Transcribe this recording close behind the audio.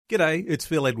G'day, it's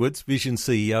Phil Edwards, Vision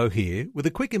CEO here, with a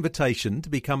quick invitation to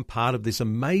become part of this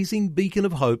amazing beacon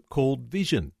of hope called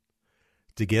Vision.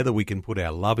 Together we can put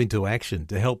our love into action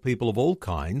to help people of all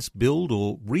kinds build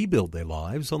or rebuild their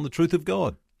lives on the truth of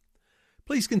God.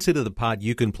 Please consider the part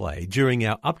you can play during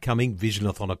our upcoming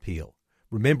Visionathon appeal,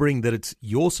 remembering that it's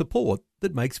your support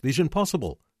that makes Vision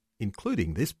possible,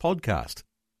 including this podcast.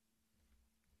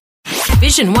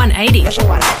 Vision 180.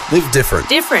 Live different.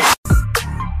 Different.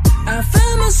 I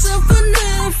found myself and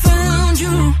I found you.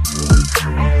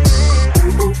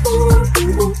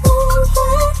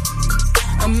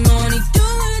 I'm only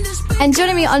doing this. And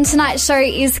joining me on tonight's show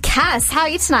is Cass. How are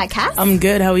you tonight, Cass? I'm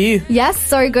good. How are you? Yes,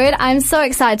 so good. I'm so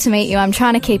excited to meet you. I'm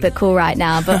trying to keep it cool right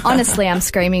now, but honestly, I'm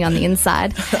screaming on the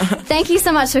inside. Thank you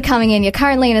so much for coming in. You're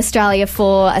currently in Australia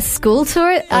for a school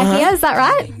tour here, is that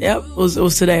right? Yep, it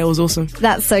was today. It was awesome.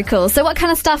 That's so cool. So what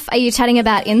kind of stuff are you chatting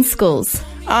about in schools?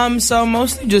 So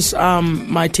mostly just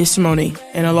my testimony,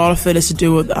 and a lot of it is to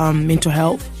do with mental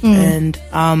health and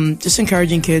just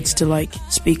encouraging kids to like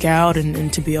speak out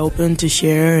and to be open to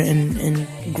share and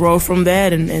grow from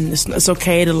that, and it's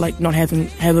okay to like not have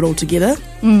it all together,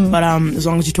 but as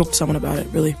long as you talk to someone about it,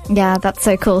 really. Yeah, that's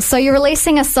so cool. So you're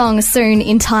releasing a song soon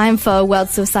in time for World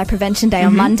Suicide Prevention Day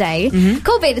on Monday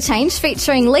called Be The Change,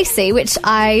 featuring Lisi, which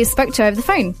I spoke to over the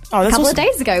phone a couple of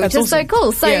days ago, which is so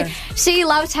cool. So she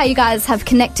loved how you guys have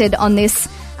connected on this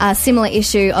similar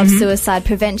issue of suicide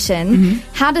prevention.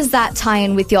 How does that tie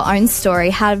in with your own story?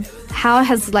 How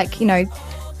has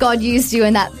God used you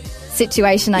in that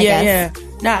situation, I guess? Yeah.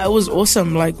 Nah, it was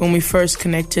awesome. Like when we first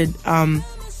connected,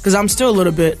 because I'm still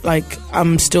a bit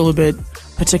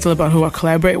particular about who I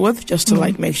collaborate with, just to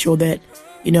like make sure that,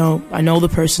 I know the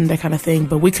person, that kind of thing.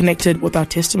 But we connected with our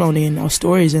testimony and our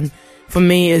stories. And for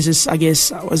me, it's just, I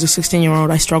guess, as a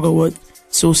 16-year-old, I struggle with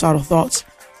suicidal thoughts.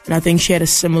 And I think she had a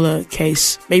similar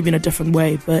case, maybe in a different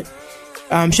way. But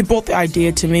she brought the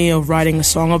idea to me of writing a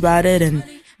song about it, and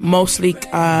mostly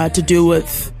to do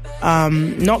with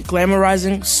not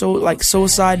glamorizing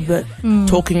suicide, but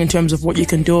talking in terms of what you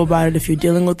can do about it if you're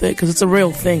dealing with it, because it's a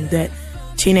real thing that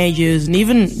teenagers and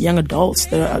even young adults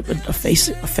that are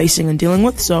facing and dealing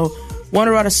with. So want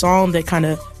to write a song that kind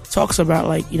of talks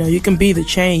about you can be the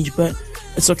change, but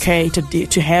it's okay to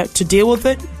deal with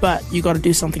it, but you got to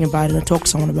do something about it and talk to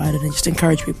someone about it and just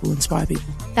encourage people, inspire people.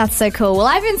 That's so cool. Well,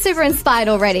 I've been super inspired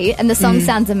already, and the song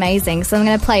sounds amazing, so I'm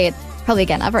going to play it probably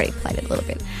again. I've already played it a little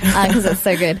bit because it's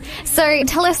so good. So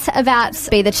tell us about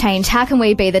Be The Change. How can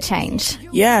we be the change?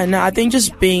 Yeah, no, I think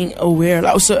just being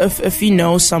aware. So if you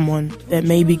know someone that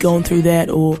may be going through that,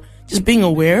 or just being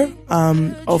aware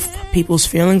of people's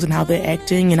feelings and how they're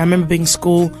acting. And I remember being in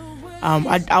school,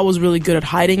 I was really good at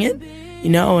hiding it.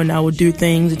 And I would do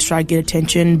things and try to get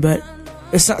attention, but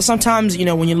sometimes,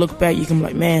 when you look back, you can be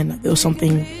like, man, there was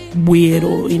something weird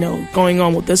or, going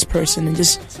on with this person, and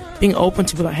just being open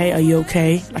to be like, hey, are you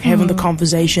okay? Like having the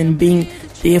conversation, being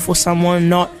there for someone,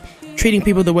 not treating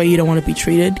people the way you don't want to be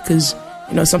treated, because,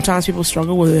 sometimes people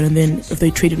struggle with it, and then if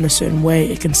they treat it in a certain way,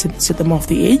 it can set them off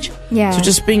the edge. Yeah. So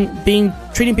just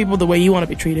treating people the way you want to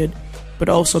be treated, but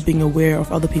also being aware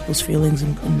of other people's feelings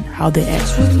and how they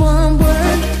act. With one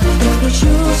word, what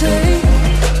you say,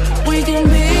 we can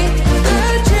be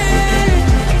the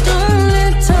change. Don't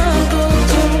let time go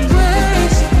to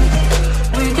waste.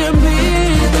 We can be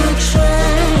the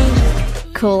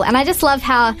change. Cool. And I just love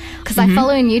how, because I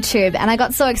follow on YouTube, and I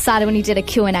got so excited when you did a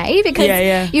Q&A,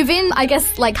 because you've been, I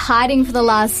guess, hiding for the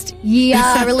last year,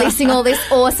 releasing all these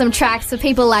awesome tracks for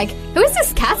people like, who is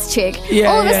this Cass chick?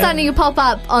 All of a sudden you pop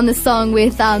up on the song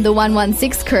with the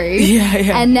 116 crew.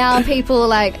 And now people are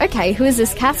like, okay, who is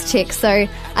this Cass chick? So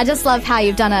I just love how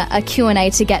you've done a Q&A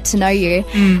to get to know you.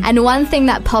 And one thing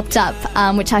that popped up,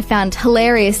 which I found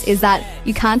hilarious, is that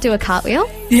you can't do a cartwheel.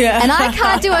 And I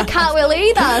can't do a cartwheel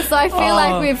either. So I feel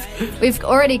like we've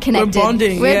already connected. We're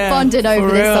bonding. We've bonded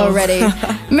over this already.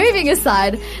 Moving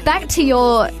aside, back to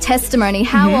your testimony.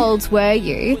 How old were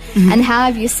you, and how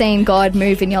have you seen God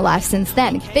move in your life since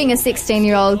then? Being a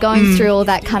 16-year-old, going through all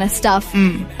that kind of stuff,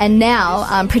 and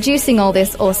now producing all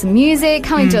this awesome music,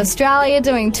 coming to Australia,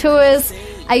 doing tours.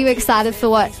 Are you excited for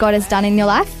what God has done in your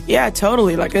life? Yeah,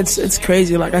 totally. It's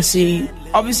crazy. I see,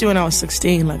 obviously when I was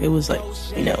 16, it was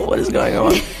what is going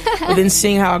on? But then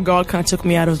seeing how God kind of took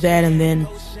me out of that, and then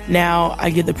now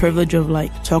I get the privilege of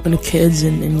talking to kids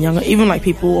and younger, even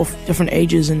people of different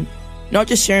ages, and not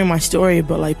just sharing my story,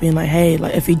 but being hey,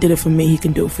 if he did it for me, he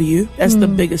can do it for you. That's the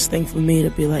biggest thing for me, to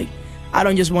be I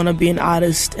don't just want to be an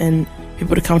artist and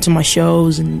people to come to my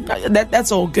shows, and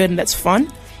that's all good and that's fun.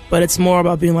 But it's more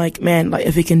about being man,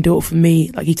 if he can do it for me,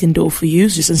 he can do it for you.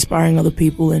 It's just inspiring other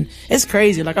people. And it's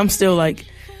crazy. I'm still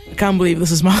I can't believe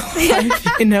this is my life,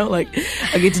 you know, like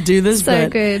I get to do this. So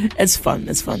but good. It's fun.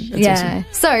 It's fun. It's Yeah.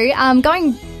 awesome. So,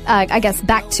 going, I guess,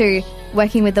 back to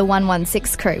working with the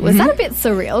 116 crew, was that a bit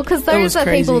surreal? Because those was are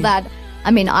people crazy. that,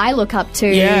 I mean, I look up to.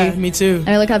 Yeah, me too.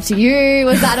 I look up to you.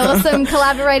 Was that awesome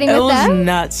collaborating It with was them?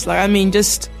 nuts. Like, I mean,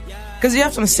 just because you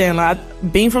have to understand, like,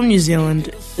 being from New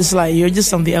Zealand, it's like you're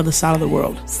just on the other side of the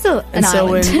world. Still an And so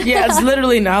island. it's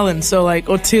literally an island. So like,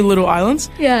 or two little islands.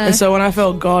 Yeah. And so when I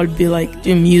felt God be like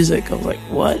doing music, I was like,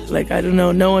 what? Like, I don't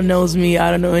know. No one knows me. I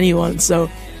don't know anyone. So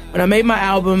when I made my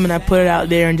album and I put it out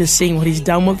there and just seeing what he's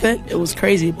done with it, it was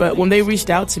crazy. But when they reached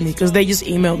out to me, because they just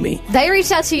emailed me. They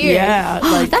reached out to you. Yeah,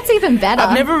 like- That's even better.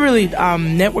 I've never really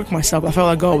networked myself. I felt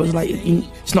like God was like,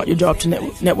 it's not your job to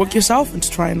network yourself and to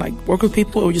try and like work with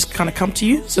people. It will just kind of come to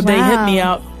you. So they hit me Wow.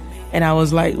 out. And I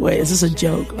was like, wait, is this a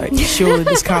joke? Like, surely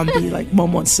this can't be like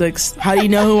 116. How do you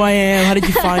know who I am? How did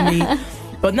you find me?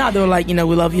 But no, they were like, we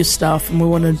love your stuff and we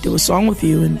want to do a song with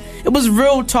you. And it was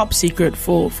real top secret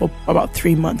for about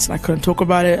 3 months. And I couldn't talk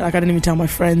about it. Like, I didn't even tell my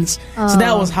friends. So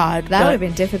that was hard. That But, would have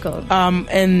been difficult.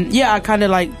 and yeah,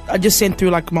 I just sent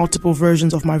through like multiple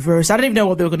versions of my verse. I didn't even know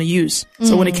what they were going to use.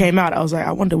 So when it came out, I was like,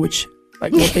 I wonder what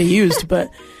they used. But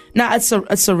nah, it's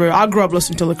a real. I grew up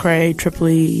listening to Lecrae,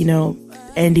 Tripoli,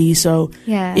 Andy. So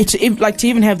Yeah. it's like to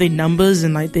even have their numbers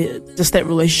and like just that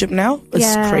relationship now. It's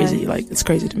Yeah. crazy. Like, it's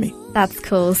crazy to me. That's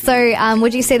cool. So,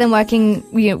 would you see them working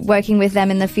with them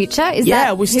in the future? Is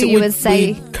that we who still you would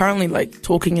say? we currently like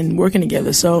talking and working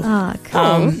together. So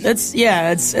Cool. it's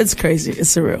crazy.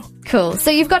 It's surreal. Cool. So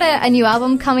you've got a new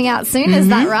album coming out soon, is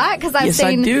that right? Because I've Yes,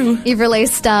 I seen do. you've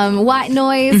released White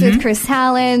Noise with Chris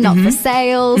Howland, Not for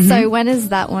Sale. So when is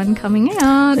that one coming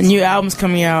out? The new album's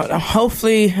coming out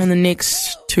hopefully in the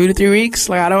next 2 to 3 weeks.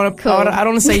 Like, I don't want to Cool. I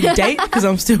don't want to say the date because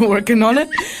I'm still working on it.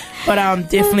 But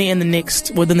definitely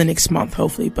within the next month,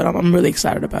 hopefully. But I'm really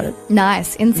excited about it.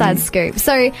 Nice. Inside scoop.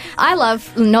 So I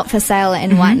love Not for Sale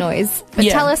and White Noise. But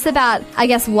Yeah. tell us about, I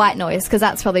guess, White Noise, because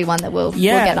that's probably one that we'll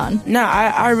get on. No,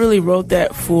 I really wrote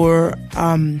that for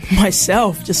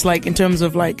myself, just like in terms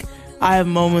of like I have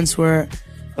moments where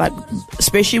like,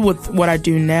 especially with what I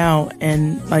do now,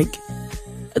 and like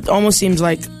it almost seems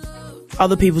like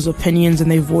other people's opinions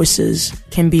and their voices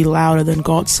can be louder than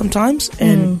God's sometimes.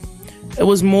 And it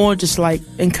was more just like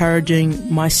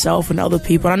encouraging myself and other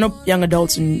people. And I know young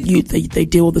adults and youth, they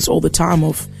deal with this all the time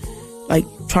of like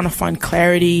trying to find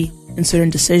clarity in certain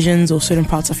decisions or certain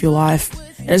parts of your life.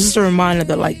 And it's just a reminder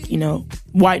that like,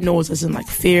 white noise as in like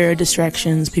fear,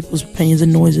 distractions, people's opinions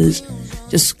and noises,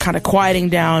 just kind of quieting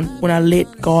down when I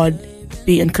let God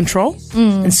be in control.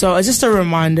 And so it's just a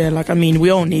reminder, like, I mean, we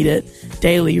all need it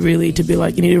daily really to be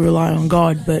like, you need to rely on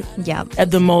God, but Yeah.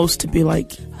 at the most to be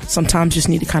like, sometimes just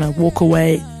need to kind of walk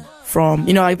away from,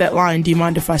 like that line, do you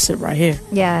mind if I sit right here?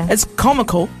 Yeah. It's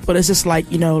comical, but it's just like,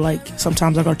 like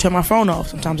sometimes I gotta turn my phone off.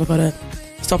 Sometimes I gotta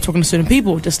stop talking to certain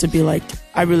people just to be like,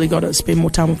 I really gotta spend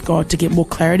more time with God to get more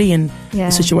clarity in Yeah.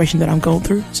 the situation that I'm going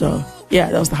through. So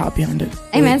yeah, that was the heart behind it.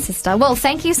 Amen, sister. Well,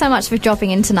 thank you so much for dropping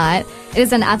in tonight. It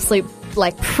is an absolute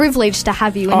privilege to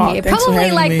have you in here. Thanks for Probably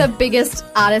having like me. the biggest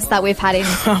artist that we've had in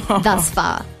thus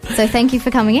far. So thank you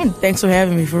for coming in. Thanks for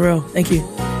having me, for real. Thank you.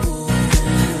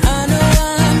 I know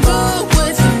I'm good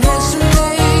with you next to me.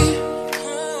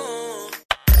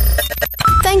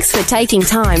 Thanks for taking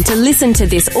time to listen to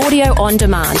this audio on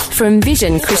demand from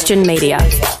Vision Christian Media.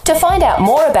 To find out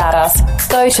more about us,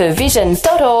 go to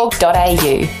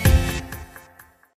vision.org.au.